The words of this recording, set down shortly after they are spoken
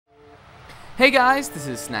Hey guys, this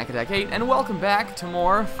is SnackAttack8, and welcome back to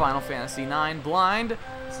more Final Fantasy IX Blind.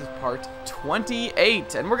 This is part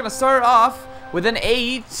 28, and we're going to start off with an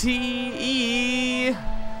ATE,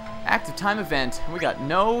 Active Time Event. And we got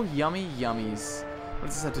no yummy yummies. What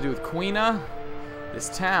does this have to do with Queena?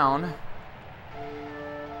 This town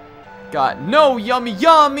got no yummy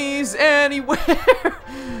yummies anywhere.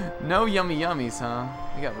 No yummy yummies, huh?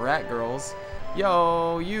 We got rat girls.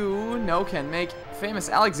 Yo, you know can make famous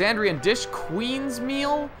Alexandrian dish Queen's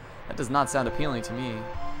meal? That does not sound appealing to me.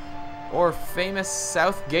 Or famous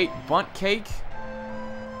Southgate bunt cake?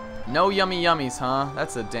 No yummy yummies, huh?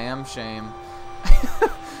 That's a damn shame.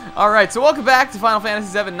 Alright, so welcome back to Final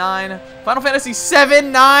Fantasy VII-9. Final Fantasy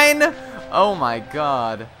VII-9? Oh my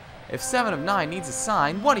god. If 7 of 9 needs a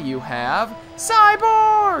sign, what do you have?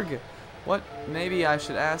 Cyborg! What? Maybe I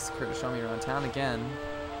should ask her to show me around town again.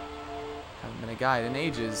 Haven't been a guide in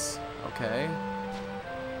ages. Okay.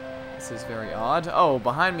 This is very odd. Oh,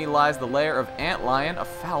 behind me lies the lair of Antlion, a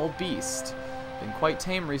foul beast. Been quite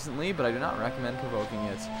tame recently, but I do not recommend provoking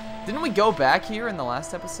it. Didn't we go back here in the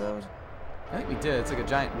last episode? I think we did. It's like a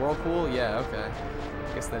giant whirlpool. Yeah, okay.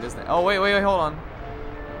 I guess that is the... Oh, wait, hold on.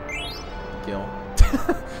 Gil.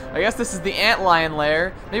 I guess this is the Antlion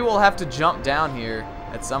lair. Maybe we'll have to jump down here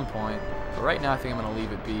at some point. But right now, I think I'm going to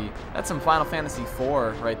leave it be. That's some Final Fantasy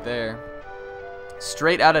IV right there.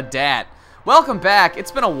 Straight out of DAT. Welcome back.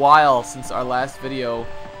 It's been a while since our last video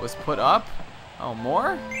was put up. Oh,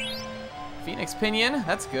 more? Phoenix Pinion.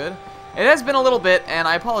 That's good. It has been a little bit, and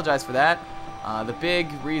I apologize for that. The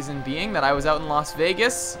big reason being that I was out in Las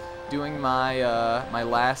Vegas doing my my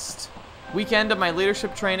last weekend of my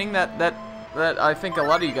leadership training that I think a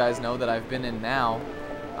lot of you guys know that I've been in now.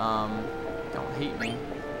 Don't hate me.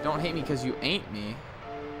 Don't hate me because you ain't me.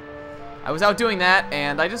 I was out doing that,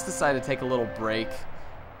 and I just decided to take a little break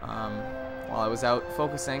while I was out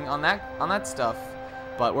focusing on that stuff.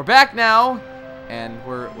 But we're back now, and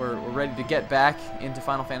we're ready to get back into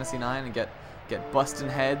Final Fantasy IX and get busting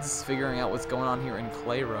heads, figuring out what's going on here in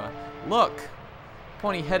Clara. Look,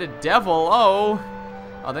 pointy-headed devil. Oh,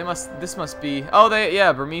 this must be.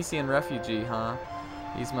 Yeah, Burmesian refugee, huh?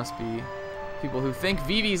 These must be people who think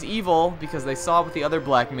Vivi's evil because they saw what the other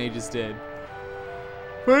black mages did.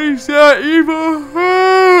 But he's not evil.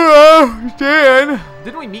 Dan.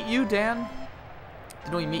 Didn't we meet you, Dan?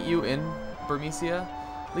 Didn't we meet you in Burmecia?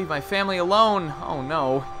 Leave my family alone. Oh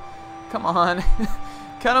no. Come on.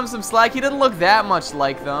 Cut him some slack. He doesn't look that much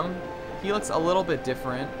like them. He looks a little bit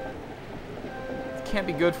different. It can't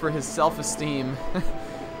be good for his self-esteem.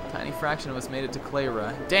 Tiny fraction of us made it to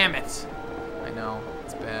Clara. Damn it. I know.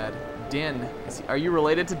 It's bad. Din. Are you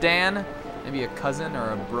related to Dan? Maybe a cousin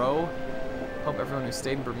or a bro? Hope everyone who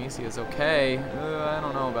stayed in Burmecia is okay. I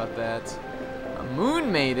don't know about that. A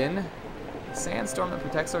moon maiden. The sandstorm that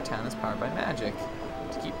protects our town is powered by magic.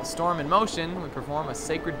 To keep the storm in motion, we perform a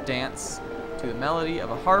sacred dance to the melody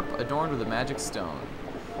of a harp adorned with a magic stone.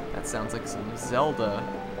 That sounds like some Zelda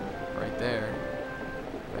right there,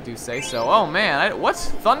 if I do say so. Oh man,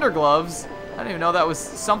 what's Thunder Gloves? I didn't even know that was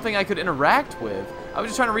something I could interact with. I was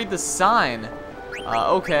just trying to read the sign.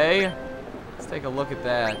 Okay. Let's take a look at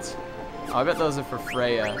that. Oh, I bet those are for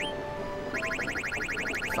Freya.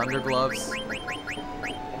 Thunder Gloves.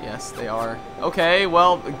 Yes, they are. Okay,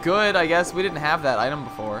 well, good, I guess. We didn't have that item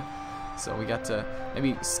before. So we got to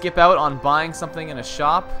maybe skip out on buying something in a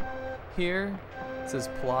shop here. It says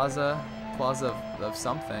Plaza of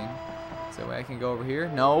something. So I can go over here.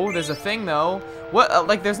 No, there's a thing though. What?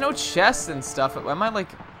 Like, there's no chests and stuff. Am I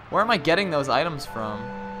like, where am I getting those items from?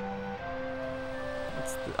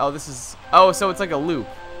 This is. Oh, so it's like a loop,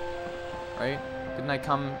 right? Didn't I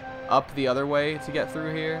come up the other way to get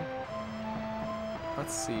through here?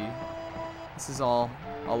 Let's see. This is all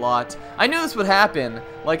a lot. I knew this would happen.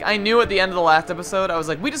 Like, I knew at the end of the last episode, I was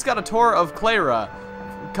like, we just got a tour of Clara.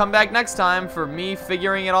 Come back next time for me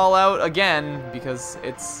figuring it all out again, because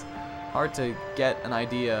it's hard to get an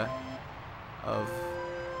idea of...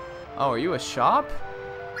 Oh, are you a shop?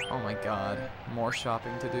 Oh my god. More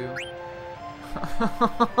shopping to do.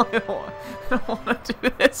 I don't want to do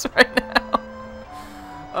this right now.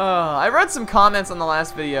 I read some comments on the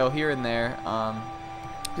last video here and there,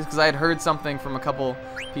 just because I had heard something from a couple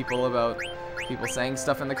people about people saying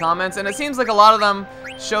stuff in the comments, and it seems like a lot of them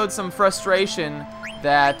showed some frustration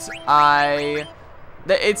that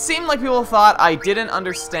it seemed like people thought I didn't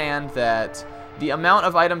understand that the amount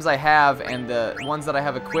of items I have and the ones that I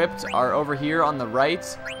have equipped are over here on the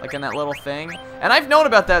right, like in that little thing. And I've known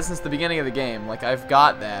about that since the beginning of the game. Like, I've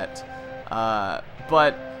got that.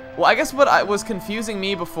 But, well, I guess what was confusing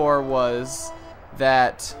me before was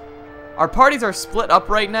that our parties are split up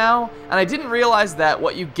right now, and I didn't realize that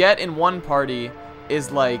what you get in one party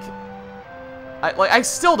is like I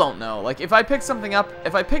still don't know. Like if I picked something up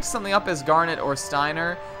as Garnet or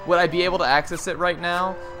Steiner, would I be able to access it right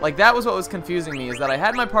now? Like that was what was confusing me, is that I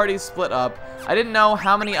had my parties split up. I didn't know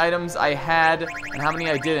how many items I had and how many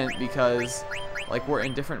I didn't because like we're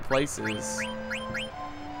in different places.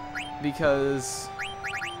 Because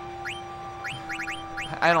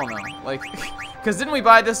I don't know. Like because didn't we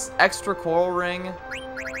buy this extra coral ring?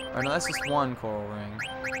 Or no, that's just one coral ring.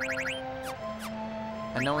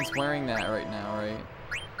 And no one's wearing that right now, right?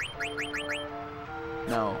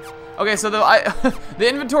 No. Okay, so the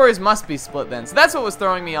inventories must be split then. So that's what was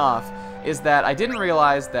throwing me off, is that I didn't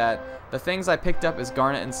realize that the things I picked up as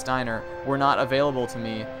Garnet and Steiner were not available to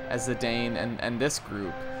me as Zidane and this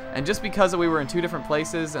group. And just because we were in two different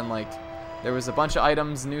places and like there was a bunch of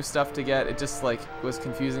items, new stuff to get, it just like was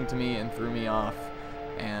confusing to me and threw me off.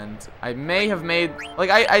 And I may have made, like,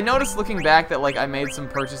 I noticed looking back that, like, I made some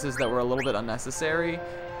purchases that were a little bit unnecessary,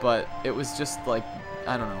 but it was just, like,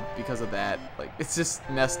 I don't know, because of that. Like, it's just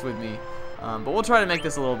messed with me. But we'll try to make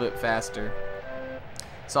this a little bit faster.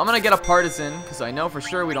 So I'm going to get a partisan, because I know for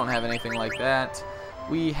sure we don't have anything like that.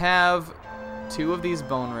 We have 2 of these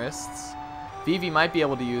bone wrists. Vivi might be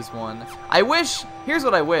able to use one. I wish, here's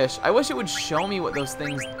what I wish it would show me what those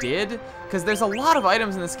things did, because there's a lot of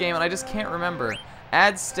items in this game, and I just can't remember.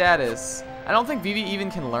 Add status. I don't think Vivi even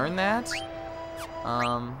can learn that.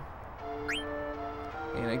 And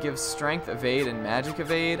it gives strength, evade, and magic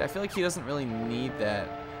evade. I feel like he doesn't really need that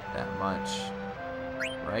much,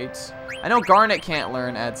 right? I know Garnet can't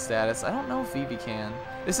learn add status. I don't know if Vivi can.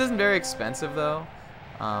 This isn't very expensive though,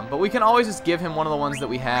 but we can always just give him one of the ones that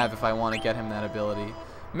we have if I want to get him that ability.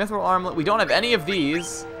 Mithril armlet. We don't have any of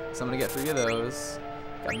these, so I'm gonna get 3 of those.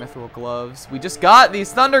 Got mithril gloves. We just got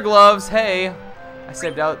these thunder gloves. Hey. I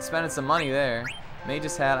saved out spending some money there.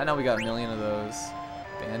 Mage's hat. I know we got a million of those.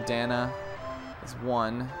 Bandana is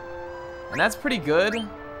 1. And that's pretty good.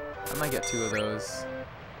 I might get 2 of those.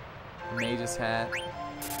 Mage's hat.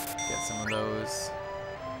 Get some of those.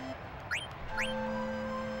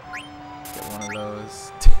 Get one of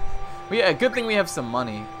those. Yeah, good thing we have some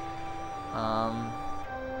money. I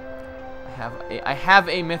have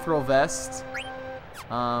a mithril vest.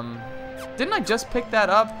 Didn't I just pick that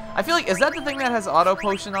up? I feel like, is that the thing that has auto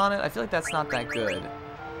potion on it? I feel like that's not that good.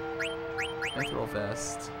 Mithril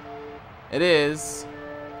vest. It is.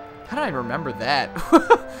 How did I remember that?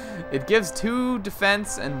 It gives 2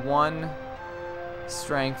 defense and 1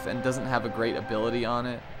 strength and doesn't have a great ability on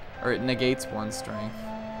it. Or it negates 1 strength.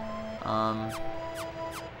 I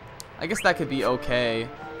guess that could be okay.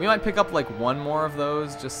 We might pick up like 1 more of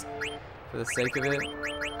those just for the sake of it.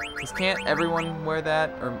 Because can't everyone wear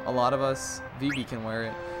that? Or a lot of us? Vivi can wear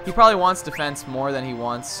it. He probably wants defense more than he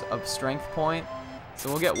wants a strength point. So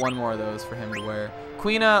we'll get 1 more of those for him to wear.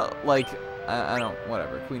 Queena, like, I don't,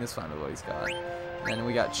 whatever. Queena's fine with what he's got. And then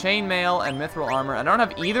we got chainmail and mithril armor. I don't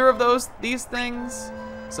have either of these things.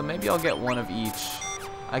 So maybe I'll get 1 of each.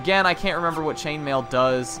 Again, I can't remember what chainmail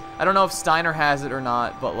does. I don't know if Steiner has it or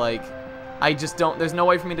not, but like, I just don't, there's no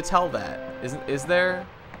way for me to tell that. Is there?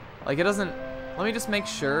 Like, it doesn't. Let me just make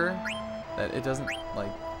sure that it doesn't,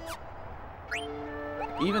 like,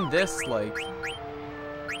 even this, like,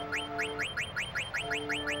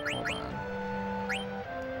 hold on.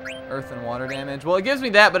 Earth and water damage. Well, it gives me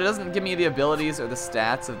that, but it doesn't give me the abilities or the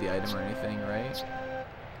stats of the item or anything, right?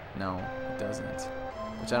 No, it doesn't.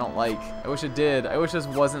 Which I don't like. I wish it did. I wish this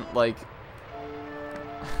wasn't, like,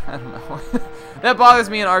 I don't know. That bothers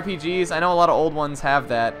me in RPGs. I know a lot of old ones have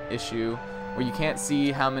that issue where you can't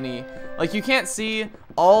see how many, like, you can't see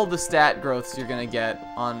all the stat growths you're gonna get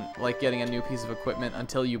on, like, getting a new piece of equipment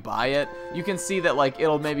until you buy it. You can see that, like,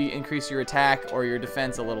 it'll maybe increase your attack or your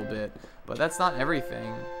defense a little bit, but that's not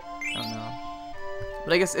everything. I don't know.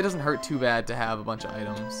 But I guess it doesn't hurt too bad to have a bunch of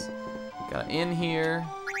items. Got an inn here,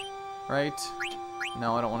 right?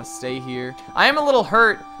 No, I don't want to stay here. I am a little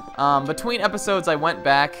hurt. Between episodes, I went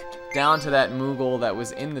back down to that Moogle that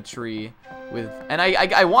was in the tree with, and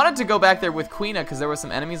I wanted to go back there with Queena because there were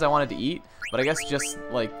some enemies I wanted to eat, but I guess just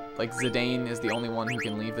like Zidane is the only one who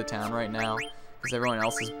can leave the town right now because everyone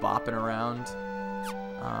else is bopping around.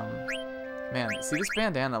 Man, see this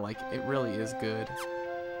bandana, like, it really is good.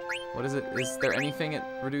 What is it? Is there anything it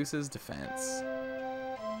reduces? Defense.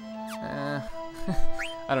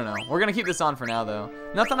 I don't know. We're gonna keep this on for now, though.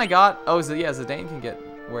 Nothing I got. Oh, yeah, Zidane can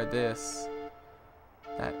wear this.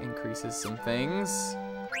 That increases some things.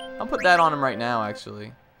 I'll put that on him right now,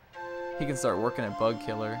 actually. He can start working at Bug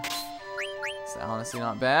Killer. It's honestly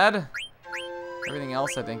not bad. Everything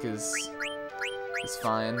else, I think, is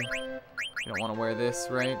fine. You don't want to wear this,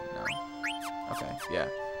 right? No. Okay, yeah.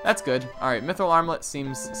 That's good. Alright, Mithril Armlet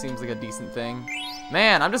seems like a decent thing.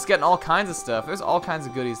 Man, I'm just getting all kinds of stuff. There's all kinds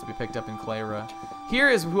of goodies to be picked up in Clayra. Here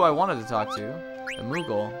is who I wanted to talk to. The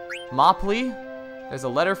Moogle. Mopley? There's a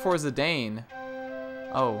letter for Zidane.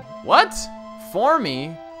 Oh, what? For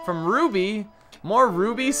me? From Ruby? More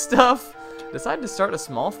Ruby stuff? Decided to start a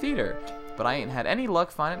small theater, but I ain't had any luck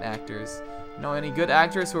finding actors. Know any good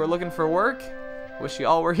actors who are looking for work? Wish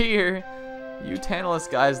y'all were here. You Tantalus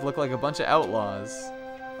guys look like a bunch of outlaws.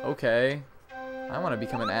 Okay. I want to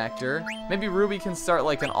become an actor. Maybe Ruby can start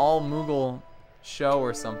like an all-Moogle show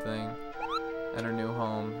or something at her new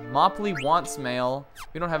home. Mopley wants mail.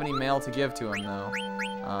 We don't have any mail to give to him though.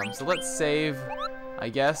 So let's save, I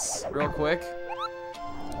guess, real quick.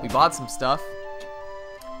 We bought some stuff.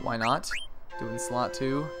 Why not? Doing slot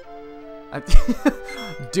 2.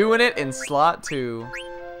 Doing it in slot 2.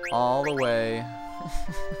 All the way.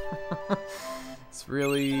 It's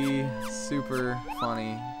really super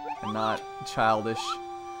funny and not childish.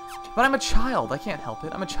 But I'm a child. I can't help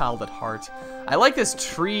it. I'm a child at heart. I like this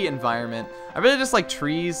tree environment. I really just like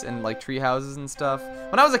trees and like tree houses and stuff.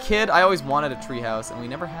 When I was a kid, I always wanted a tree house, and we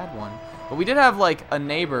never had one. But we did have like a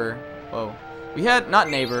neighbor. Whoa. We had, not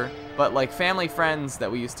neighbor, but like family friends that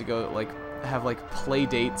we used to go like have like play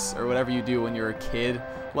dates or whatever you do when you're a kid.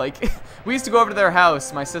 Like we used to go over to their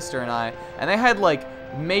house, my sister and I, and they had like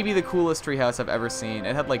maybe the coolest treehouse I've ever seen.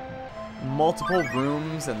 It had like multiple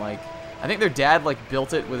rooms, and like I think their dad like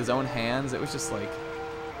built it with his own hands. It was just like,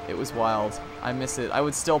 it was wild. I miss it. I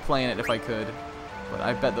would still play in it if I could, but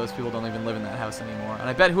I bet those people don't even live in that house anymore. And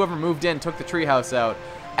I bet whoever moved in took the treehouse out.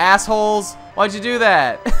 Assholes! Why'd you do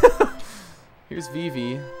that? Here's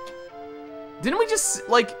Vivi. Didn't we just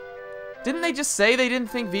like? Didn't they just say they didn't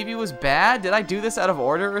think Vivi was bad? Did I do this out of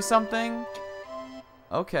order or something?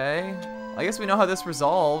 Okay. I guess we know how this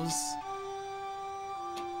resolves.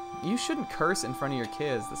 You shouldn't curse in front of your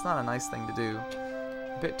kids. That's not a nice thing to do.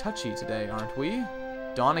 A bit touchy today, aren't we?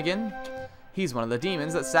 Donegan? He's one of the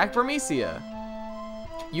demons that sacked Burmecia.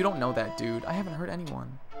 You don't know that, dude. I haven't hurt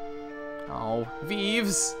anyone. Oh,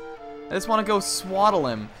 Vives. I just want to go swaddle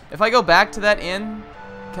him. If I go back to that inn,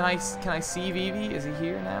 can I see Vivi? Is he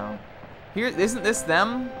here now? Here, isn't this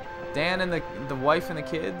them? Dan and the wife and the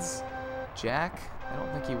kids? Jack? I don't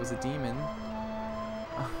think he was a demon.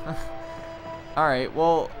 Alright,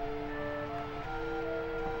 well...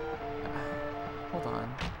 Hold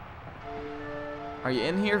on. Are you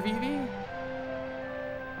in here, Vivi?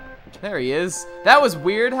 There he is. That was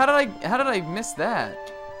weird. How did I miss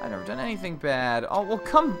that? I've never done anything bad. Oh, well,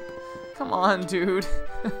 come on, dude.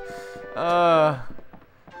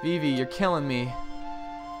 Vivi, you're killing me.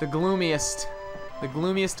 The gloomiest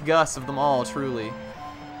Gus of them all, truly.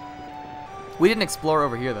 We didn't explore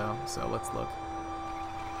over here, though, so let's look.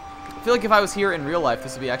 I feel like if I was here in real life,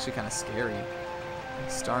 this would be actually kind of scary.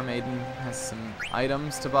 Star Maiden has some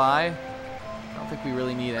items to buy. I don't think we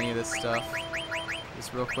really need any of this stuff.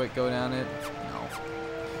 Just real quick, go down it. No.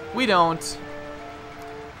 We don't.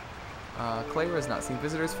 Clayra has not seen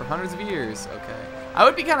visitors for hundreds of years. Okay. I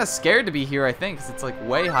would be kind of scared to be here, I think, because it's like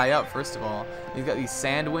way high up, first of all. You've got these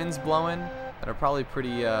sand winds blowing that are probably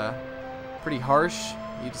pretty harsh.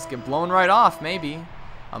 You just get blown right off, maybe.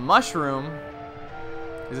 A mushroom.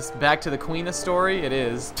 Is this back to the Queen story? It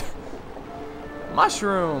is.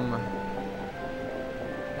 Mushroom.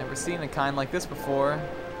 Never seen a kind like this before.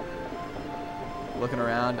 Looking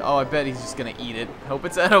around. Oh, I bet he's just gonna eat it. Hope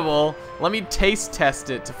it's edible. Let me taste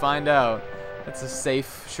test it to find out. That's a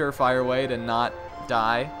safe, surefire way to not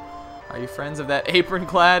die. Are you friends of that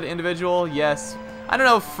apron-clad individual? Yes. I don't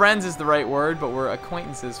know if friends is the right word, but we're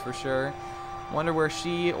acquaintances for sure. Wonder where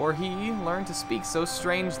she or he learned to speak so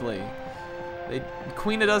strangely.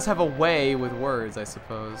 Queena does have a way with words, I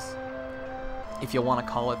suppose, if you want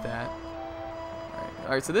to call it that. All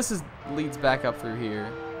right, so this leads back up through here.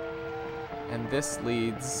 And this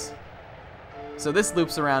leads... So this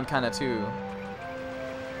loops around kind of too.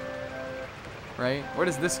 Right? Where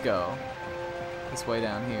does this go? This way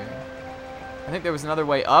down here. I think there was another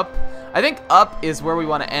way up. I think up is where we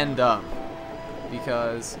want to end up.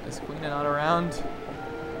 Because... Is Queena not around?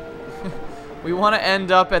 We want to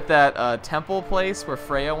end up at that temple place where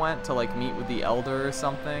Freya went to like meet with the Elder or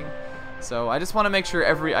something. So I just want to make sure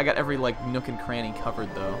I got every like nook and cranny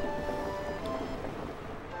covered though.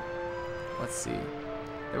 Let's see.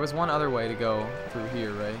 There was one other way to go through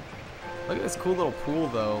here, right? Look at this cool little pool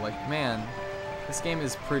though. Like, man, this game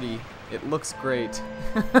is pretty. It looks great.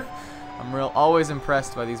 I'm always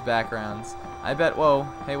impressed by these backgrounds. I bet, whoa,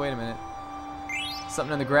 hey, wait a minute.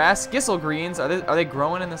 Something in the grass. Gissel greens, are they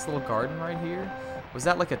growing in this little garden right here? Was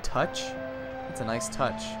that like a touch? That's a nice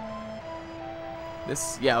touch.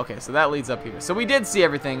 This, yeah, okay, so that leads up here. So we did see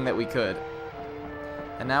everything that we could.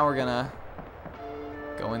 And now we're gonna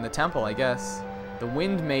go in the temple, I guess. The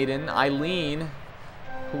Wind Maiden, Eileen,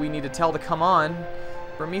 who we need to tell to come on.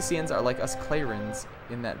 Burmesians are like us Clarins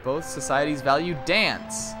in that both societies value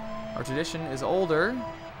dance. Our tradition is older.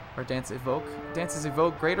 Our dances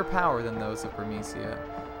evoke greater power than those of Burmesia.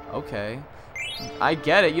 Okay. I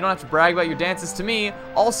get it. You don't have to brag about your dances to me.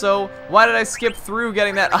 Also, why did I skip through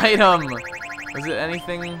getting that item? Was it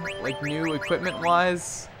anything, like, new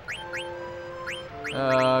equipment-wise?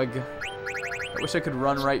 Ugh. I wish I could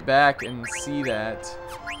run right back and see that.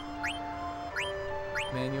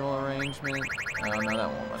 Manual arrangement. Oh, no, that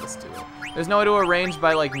won't let us do it. There's no way to arrange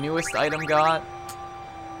by, like, newest item got.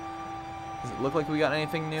 Does it look like we got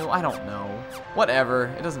anything new? I don't know. Whatever.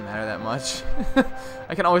 It doesn't matter that much.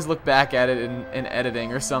 I can always look back at it in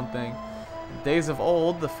editing or something. In days of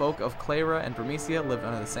old, the folk of Clara and Burmesia lived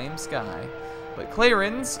under the same sky. But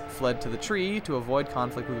Clarins fled to the tree to avoid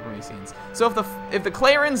conflict with the Burmesians. So if the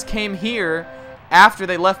Clarins came here after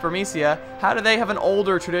they left Burmesia, how do they have an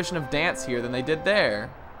older tradition of dance here than they did there?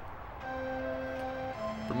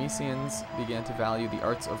 Burmesians began to value the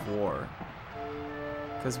arts of war.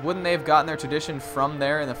 Because wouldn't they have gotten their tradition from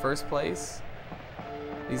there in the first place?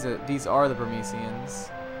 These are the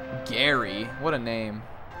Burmesians. Gary, what a name.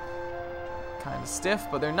 Kind of stiff,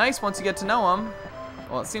 but they're nice once you get to know them.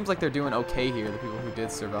 Well, it seems like they're doing okay here, the people who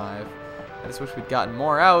did survive. I just wish we'd gotten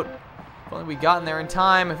more out. If only we'd gotten there in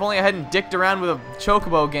time. If only I hadn't dicked around with a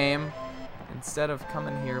chocobo game instead of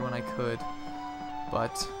coming here when I could.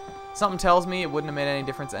 But something tells me it wouldn't have made any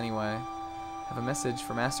difference anyway. I have a message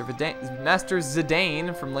for Master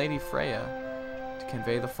Zidane from Lady Freya to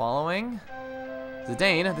convey the following.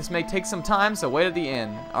 Zidane, this may take some time, so wait at the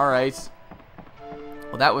inn. Alright.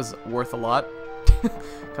 Well, that was worth a lot.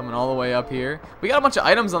 Coming all the way up here. We got a bunch of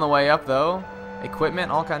items on the way up, though.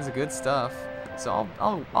 Equipment, all kinds of good stuff. So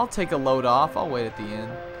I'll take a load off. I'll wait at the inn.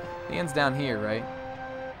 The inn's down here, right?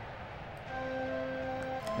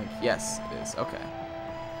 I think, yes, it is. Okay.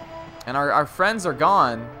 And our friends are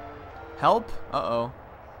gone. Help? Uh-oh.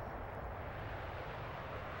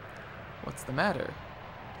 What's the matter?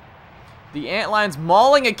 The antlion's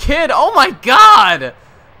mauling a kid. Oh my god!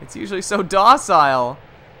 It's usually so docile.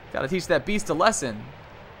 Gotta teach that beast a lesson.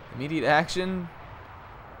 Immediate action.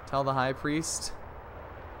 Tell the high priest.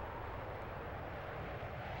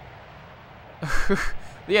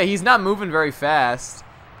 Yeah, he's not moving very fast.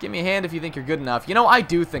 Give me a hand if you think you're good enough. You know, I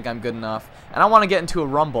do think I'm good enough. And I want to get into a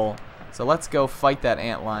rumble. So let's go fight that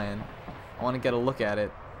antlion. I want to get a look at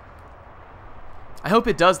it. I hope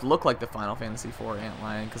it does look like the Final Fantasy IV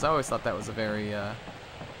antlion, because I always thought that was a very,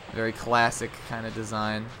 very classic kind of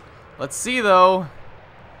design. Let's see, though.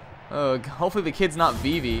 Ugh, hopefully the kid's not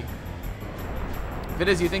Vivi. If it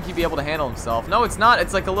is, you think he'd be able to handle himself. No, it's not.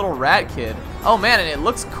 It's like a little rat kid. Oh, man, and it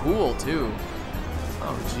looks cool, too.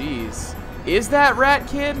 Oh, jeez. Is that rat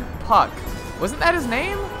kid? Puck. Wasn't that his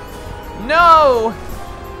name? No!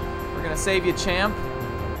 We're gonna save you, champ.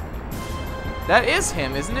 That is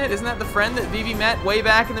him, isn't it? Isn't that the friend that Vivi met way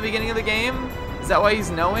back in the beginning of the game? Is that why he's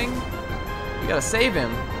knowing? We gotta save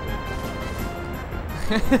him.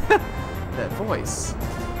 That voice.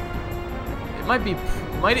 It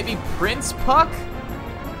might it be Prince Puck?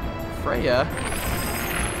 Freya.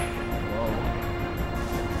 Whoa.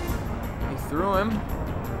 He threw him.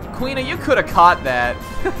 Queena, you could have caught that.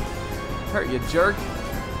 Hurt, you jerk.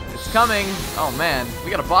 It's coming. Oh man,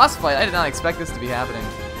 we got a boss fight. I did not expect this to be happening.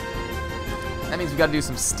 That means we gotta do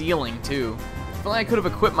some stealing too. If only I could have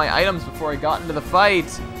equipped my items before I got into the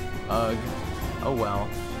fight. Ugh. Oh well.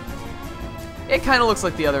 It kind of looks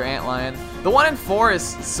like the other antlion. The one in 4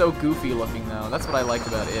 is so goofy looking though. That's what I like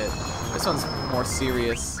about it. This one's more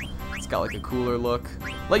serious. It's got like a cooler look.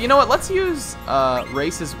 Like, you know what? Let's use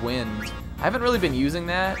Race's Wind. I haven't really been using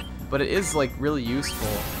that, but it is like really useful,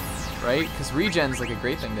 right? Because regen's like a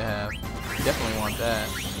great thing to have. You definitely want that.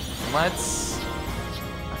 Let's...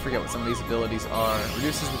 I forget what some of these abilities are.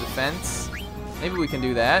 Reduces the defense. Maybe we can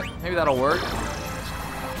do that. Maybe that'll work.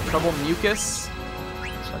 Trouble Mucus.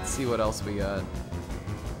 Let's see what else we got.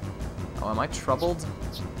 Oh, am I troubled?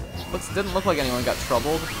 Didn't look like anyone got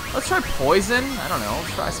troubled. Let's try Poison. I don't know.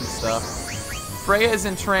 Let's try some stuff. Freya is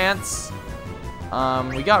in trance.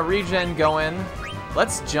 We got regen going.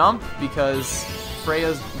 Let's jump because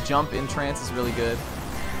Freya's jump in trance is really good.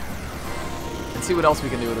 And see what else we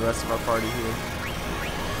can do with the rest of our party here.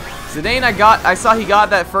 Zidane, I saw he got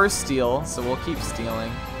that first steal, so we'll keep stealing.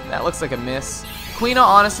 That looks like a miss. Queena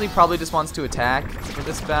honestly probably just wants to attack for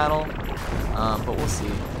this battle, but we'll see.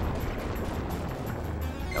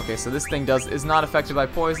 Okay, so this thing is not affected by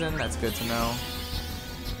poison. That's good to know.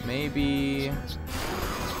 maybe...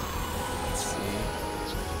 Let's see.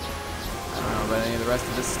 I don't know about any of the rest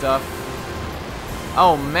of this stuff.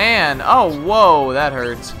 Oh, man. Oh, whoa. That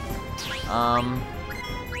hurt.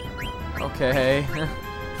 Okay.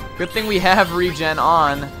 Good thing we have regen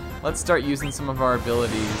on. Let's start using some of our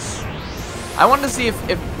abilities. I wanted to see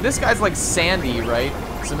if this guy's like sandy, right?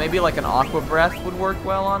 So maybe like an aqua breath would work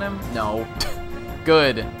well on him. No.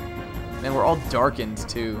 Good. Man, we're all darkened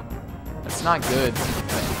too. That's not good.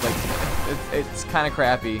 Like, it's kind of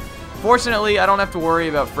crappy. Fortunately, I don't have to worry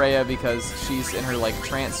about Freya because she's in her like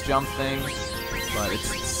trance jump thing. But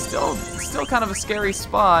it's still kind of a scary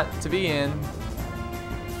spot to be in.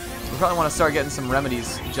 We probably want to start getting some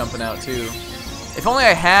remedies jumping out too. If only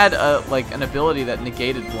I had like an ability that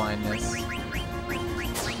negated blindness.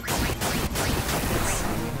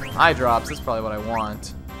 Eye drops, that's probably what I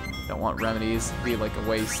want. Don't want remedies, it'd be like a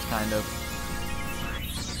waste kind of.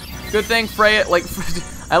 Good thing Freya, like,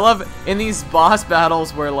 I love in these boss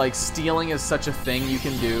battles where like stealing is such a thing you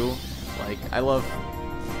can do. Like, I love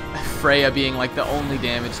Freya being like the only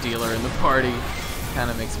damage dealer in the party.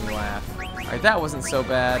 Kind of makes me laugh. Alright, that wasn't so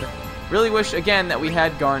bad. Really wish, again, that we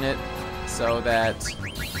had Garnet so that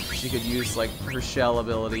she could use like her shell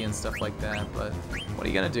ability and stuff like that, but what are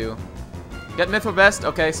you gonna do? Get Mytho Best,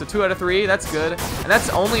 okay, so 2 out of 3, that's good. And that's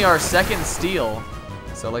only our second steal.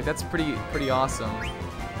 So like that's pretty awesome.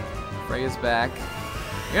 Freya's back.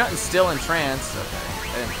 You're not still in trance. Okay,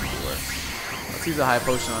 that didn't think it work. Let's use a high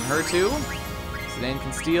potion on her too. Zidane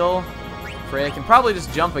can steal. Freya can probably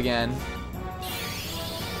just jump again.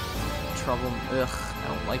 Trouble. Ugh, I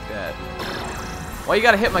don't like that. Why you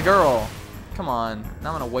gotta hit my girl? Come on.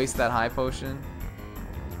 Now I'm gonna waste that high potion.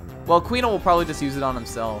 Well, Queen will probably just use it on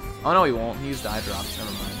himself. Oh no, he won't. He used eye drops.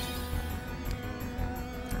 Never mind.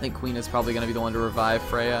 I think Queen is probably gonna be the one to revive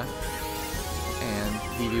Freya. And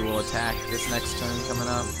Vivi will attack this next turn coming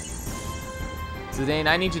up. Zidane,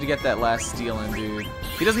 I need you to get that last steal in, dude.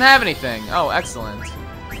 He doesn't have anything. Oh, excellent.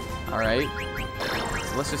 Alright.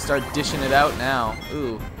 So let's just start dishing it out now.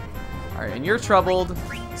 Ooh. Alright, and you're troubled.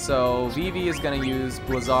 So Vivi is going to use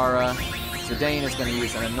Blizzara. Zidane is going to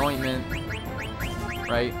use an anointment.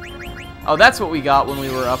 Right? Oh, that's what we got when we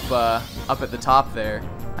were up at the top there.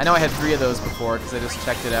 I know I had 3 of those before because I just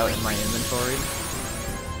checked it out in my inventory.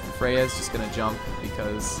 Freya's just going to jump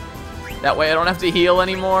because that way I don't have to heal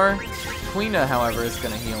anymore. Quina, however, is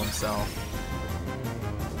going to heal himself.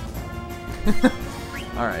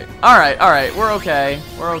 Alright, we're okay.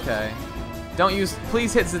 We're okay. Don't use,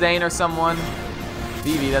 please hit Zidane or someone.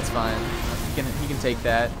 Vivi, that's fine. He can take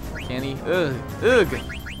that. Can he? Ugh.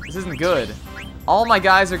 This isn't good. All my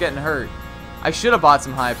guys are getting hurt. I should have bought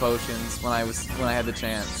some high potions when I had the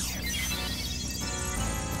chance.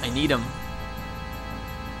 I need them.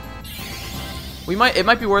 It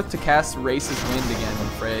might be worth to cast Race's Wind again when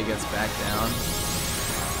Freya gets back down.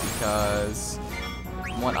 Because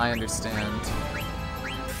from what I understand.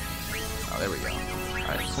 Oh, there we go.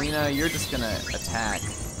 Alright, Quina, you're just gonna attack.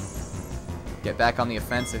 Get back on the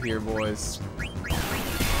offensive here, boys.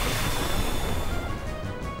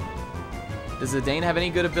 Does Zidane have any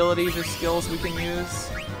good abilities or skills we can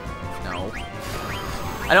use? No.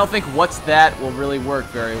 I don't think What's That will really work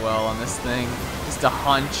very well on this thing. Just a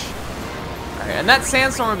hunch. Alright, and that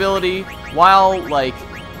Sandstorm ability, while, like,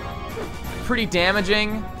 pretty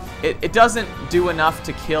damaging, it doesn't do enough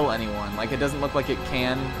to kill anyone. Like, it doesn't look like it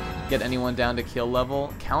can get anyone down to kill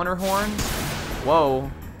level. Counter Horn?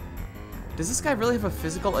 Whoa. Does this guy really have a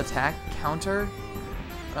physical attack counter?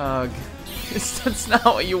 Ugh. That's not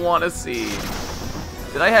what you want to see.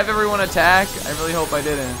 Did I have everyone attack? I really hope I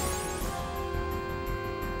didn't.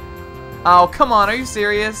 Oh, come on, are you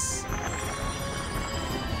serious?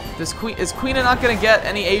 Is Quina not gonna get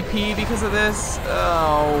any AP because of this?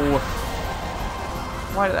 Oh.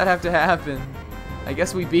 Why did that have to happen? I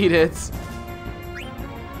guess we beat it.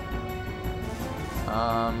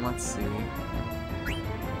 Let's see.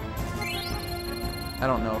 I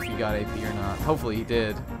don't know if he got AP or not. Hopefully he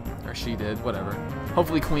did. Or she did, whatever.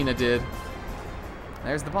 Hopefully Quina did.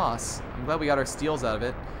 There's the boss. I'm glad we got our steals out of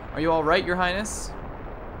it. Are you alright, Your Highness?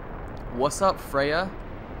 What's up, Freya?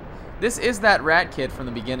 This is that rat kid from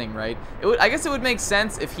the beginning, right? I guess it would make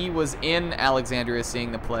sense if he was in Alexandria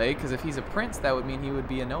seeing the play, because if he's a prince, that would mean he would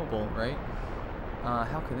be a noble, right?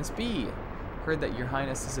 How can this be? Heard that Your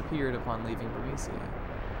Highness disappeared upon leaving Bermesia.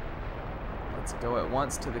 Let's go at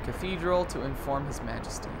once to the cathedral to inform His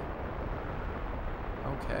Majesty.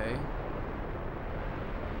 Okay.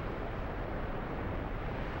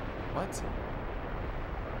 What?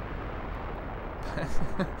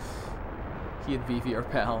 He and Vivi are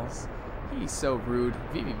pals. He's so rude.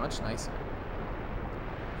 Vivi much nicer.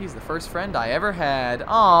 He's the first friend I ever had.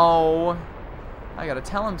 Oh, I gotta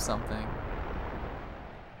tell him something.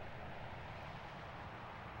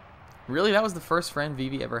 Really? That was the first friend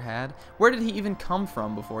Vivi ever had? Where did he even come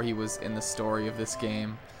from before he was in the story of this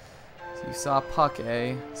game? So you saw Puck,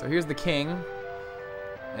 eh? So here's the king.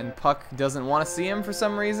 And Puck doesn't want to see him for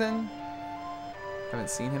some reason. Haven't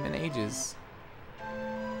seen him in ages.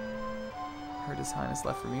 Heard His Highness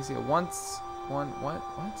left Vermisia once.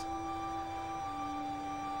 What?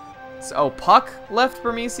 So, oh, Puck left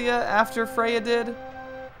Vermisia after Freya did?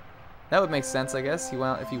 That would make sense, I guess.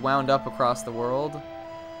 If he wound up across the world.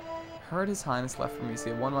 Heard His Highness left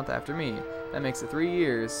Vermisia 1 month after me. That makes it 3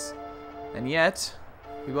 years. And yet,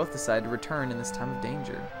 we both decided to return in this time of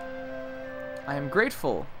danger. I am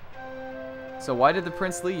grateful. So why did the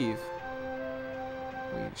prince leave?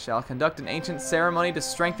 We shall conduct an ancient ceremony to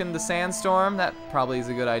strengthen the sandstorm. That probably is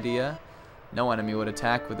a good idea. No enemy would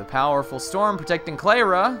attack with the powerful storm protecting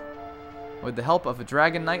Clara. With the help of a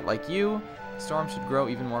dragon knight like you, the storm should grow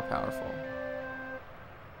even more powerful.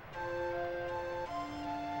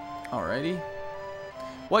 Alrighty.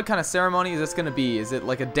 What kind of ceremony is this going to be? Is it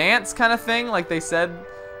like a dance kind of thing, like they said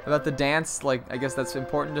about the dance? Like, I guess that's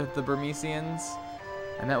important to the Burmesians.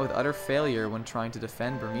 I met with utter failure when trying to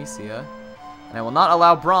defend Burmesia, and I will not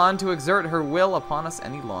allow Braun to exert her will upon us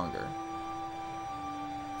any longer.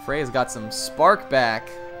 Freya's got some spark back.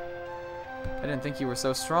 I didn't think you were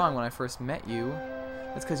so strong when I first met you.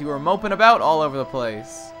 That's because you were moping about all over the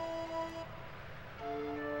place.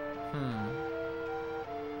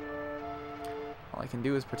 All I can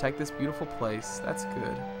do is protect this beautiful place. That's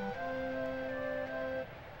good.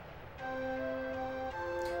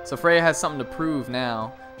 So Freya has something to prove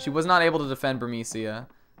now. She was not able to defend Burmesia,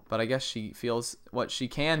 but I guess she feels what she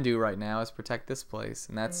can do right now is protect this place,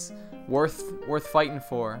 and that's worth fighting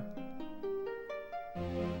for.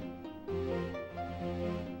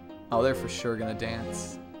 Oh, they're for sure gonna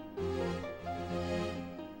dance.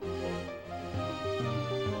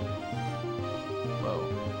 Whoa.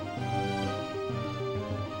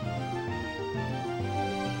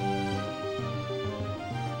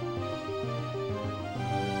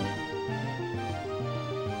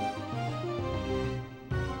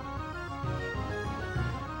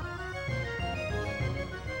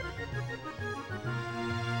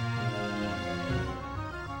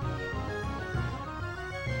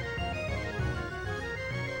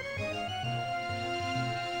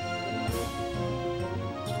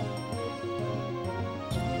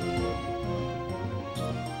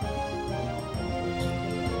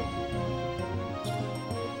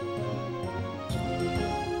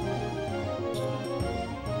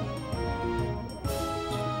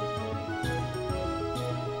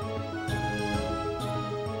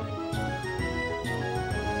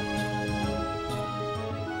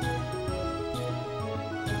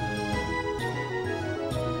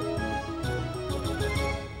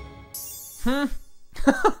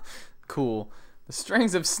 Cool. The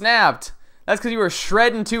strings have snapped. That's because you were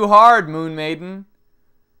shredding too hard, Moon Maiden.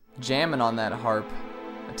 Jamming on that harp.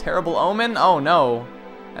 A terrible omen? Oh no.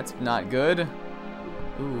 That's not good.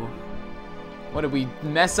 Ooh. What, did we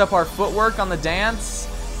mess up our footwork on the dance?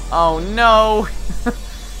 Oh no.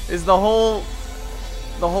 Is the whole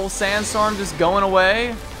sandstorm just going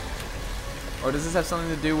away? Or does this have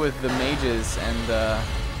something to do with the mages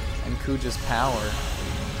and Kuja's power?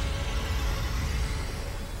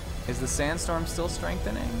 Is the sandstorm still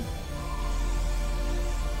strengthening?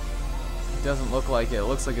 It doesn't look like it. It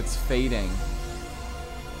looks like it's fading.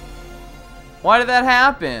 Why did that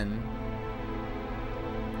happen?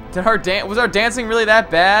 Was our dancing really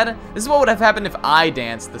that bad? This is what would have happened if I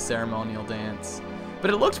danced the ceremonial dance.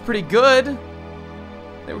 But it looked pretty good.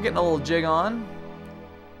 They were getting a little jig on.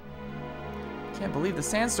 Can't believe the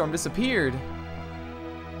sandstorm disappeared.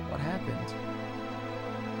 What happened?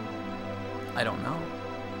 I don't know.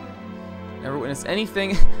 Never witnessed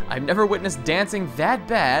anything. I've never witnessed dancing that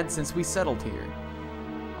bad since we settled here.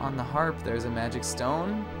 On the harp, there's a magic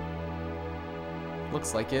stone.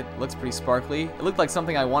 Looks like it. Looks pretty sparkly. It looked like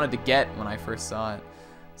something I wanted to get when I first saw it.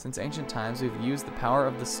 Since ancient times, we've used the power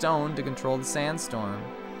of the stone to control the sandstorm.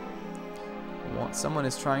 Someone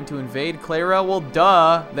is trying to invade Clara? Well,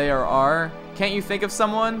 duh, they are. Can't you think of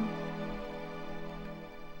someone?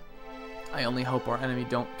 I only hope our enemy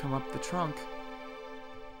don't come up the trunk.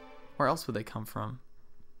 Where else would they come from?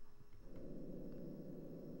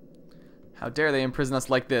 How dare they imprison us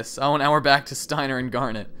like this? Oh, now we're back to Steiner and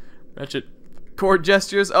Garnet. Wretched court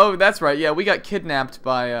gestures. Oh, that's right. Yeah, we got kidnapped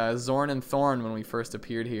by Zorn and Thorn when we first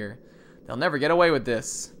appeared here. They'll never get away with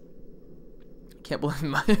this. Can't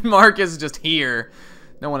believe Mark is just here.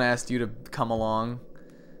 No one asked you to come along.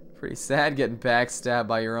 Pretty sad getting backstabbed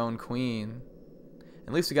by your own queen.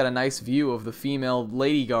 At least we got a nice view of the female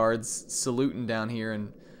lady guards saluting down here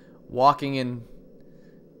and walking in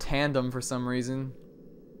tandem for some reason.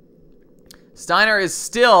 Steiner is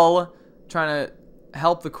still trying to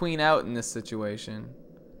help the queen out in this situation.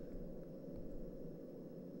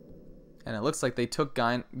 And it looks like they took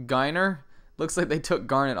Geiner. Looks like they took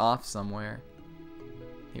Garnet off somewhere.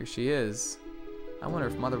 Here she is. I wonder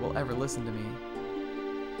if Mother will ever listen to me.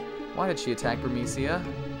 Why did she attack Bermesia?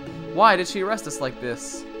 Why did she arrest us like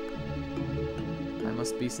this? I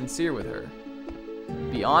must be sincere with her.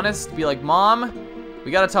 Be honest, be like, Mom,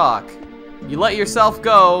 we gotta talk. You let yourself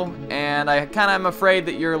go, and I kinda am afraid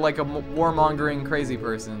that you're like a warmongering crazy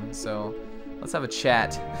person, so let's have a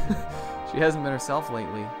chat. She hasn't been herself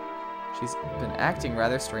lately. She's been acting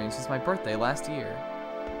rather strange since my birthday last year.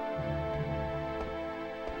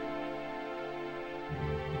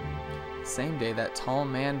 The same day that tall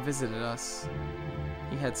man visited us.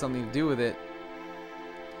 He had something to do with it.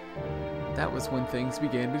 That was when things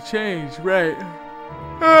began to change, right?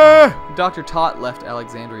 Dr. Tot left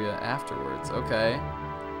Alexandria afterwards, okay.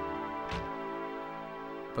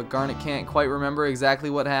 But Garnet can't quite remember exactly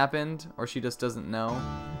what happened, or she just doesn't know.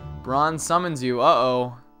 Braun summons you,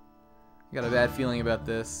 uh-oh. I got a bad feeling about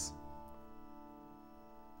this.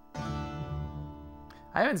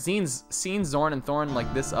 I haven't seen Zorn and Thorn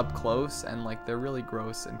like this up close, and like they're really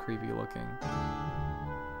gross and creepy looking.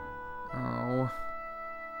 Oh.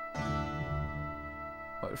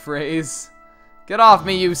 What phrase? Get off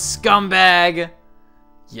me, you scumbag!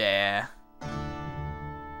 Yeah.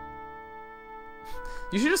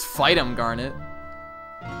 You should just fight him, Garnet.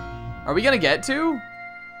 Are we gonna get to?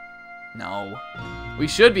 No. We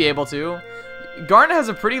should be able to. Garnet has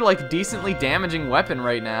a pretty, like, decently damaging weapon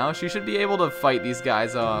right now. She should be able to fight these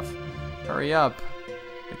guys off. Hurry up.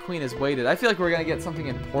 The queen has waited. I feel like we're gonna get something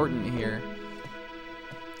important here.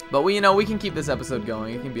 But we, you know, we can keep this episode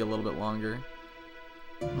going. It can be a little bit longer.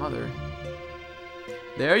 Mother.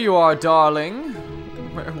 There you are, darling.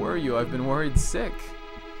 Where were you? I've been worried sick.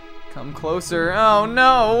 Come closer. Oh,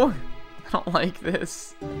 no. I don't like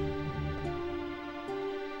this.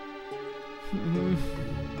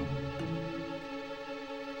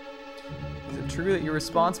 Is it true that you're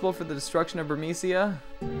responsible for the destruction of Bermesia?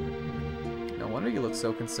 No wonder you look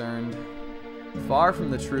so concerned. Far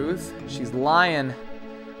from the truth. She's lying.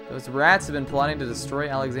 Those rats have been plotting to destroy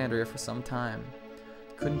Alexandria for some time.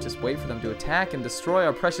 Couldn't just wait for them to attack and destroy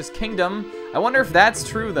our precious kingdom. I wonder if that's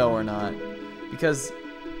true, though, or not. Because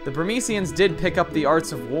the Bermesians did pick up the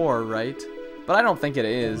arts of war, right? But I don't think it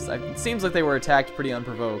is. It seems like they were attacked pretty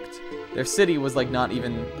unprovoked. Their city was, like, not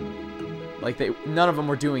even... Like, none of them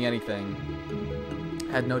were doing anything.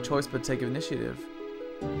 Had no choice but to take initiative.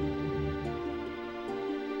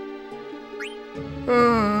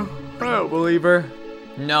 I don't believe her.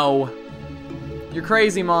 No. You're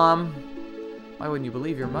crazy, Mom. Why wouldn't you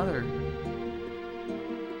believe your mother?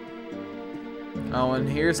 Oh, and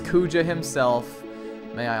here's Kuja himself.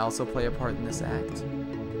 May I also play a part in this act?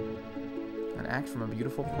 An act from a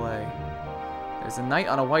beautiful play. There's a knight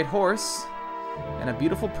on a white horse, and a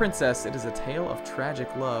beautiful princess. It is a tale of tragic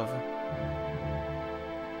love.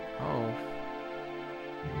 Oh.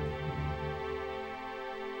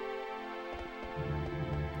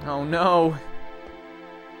 Oh no.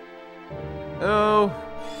 Oh.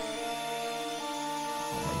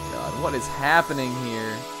 What is happening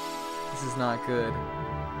here? This is not good.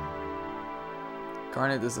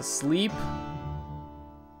 Garnet is asleep.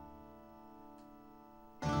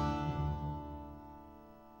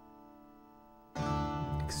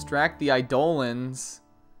 Extract the Eidolons.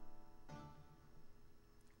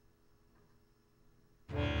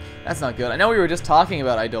 That's not good. I know we were just talking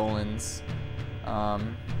about Eidolons.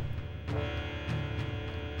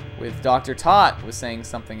 With Dr. Tot was saying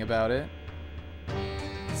something about it.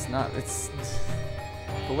 It's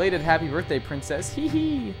belated happy birthday, princess. Hee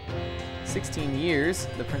hee. 16 years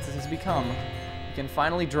the princess has become. You can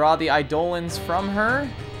finally draw the Eidolons from her.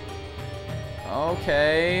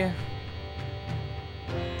 Okay.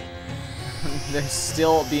 They're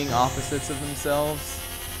still being opposites of themselves.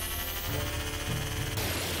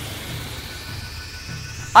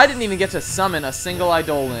 I didn't even get to summon a single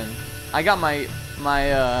Eidolon. I got my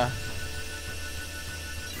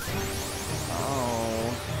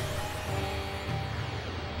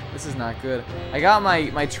this is not good. I got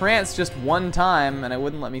my trance just one time, and it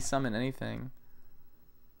wouldn't let me summon anything.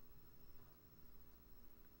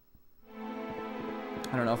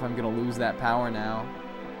 I don't know if I'm gonna lose that power now.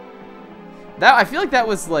 I feel like that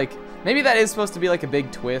was like, maybe that is supposed to be like a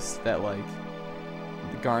big twist that like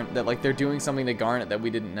that like they're doing something to Garnet that we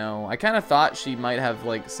didn't know. I kind of thought she might have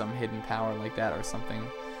like some hidden power like that or something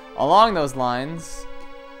along those lines.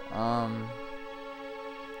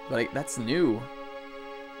 But that's new.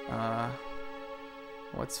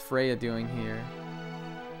 What's Freya doing here?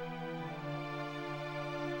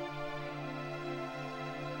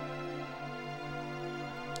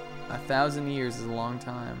 A 1,000 years is a long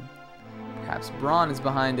time. Perhaps Braun is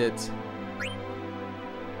behind it.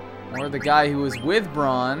 Or the guy who was with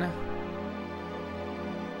Braun.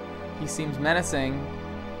 He seems menacing.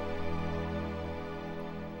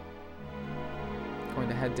 Going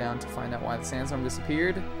to head down to find out why the sandstorm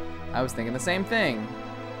disappeared. I was thinking the same thing.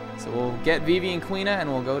 So we'll get Vivi and Quina and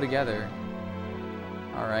we'll go together.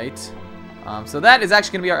 Alright. So that is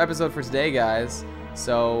actually going to be our episode for today, guys.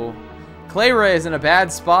 So Clara is in a bad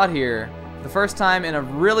spot here. The first time in a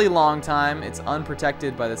really long time, it's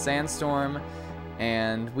unprotected by the sandstorm.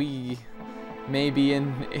 And we may be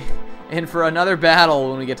in for another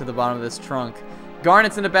battle when we get to the bottom of this trunk.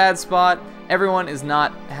 Garnet's in a bad spot. Everyone is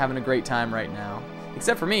not having a great time right now.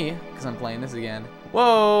 Except for me, because I'm playing this again.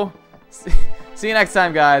 Whoa! See you next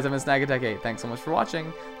time, guys. I'm in Snag Attack 8. Thanks so much for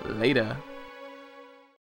watching. Later.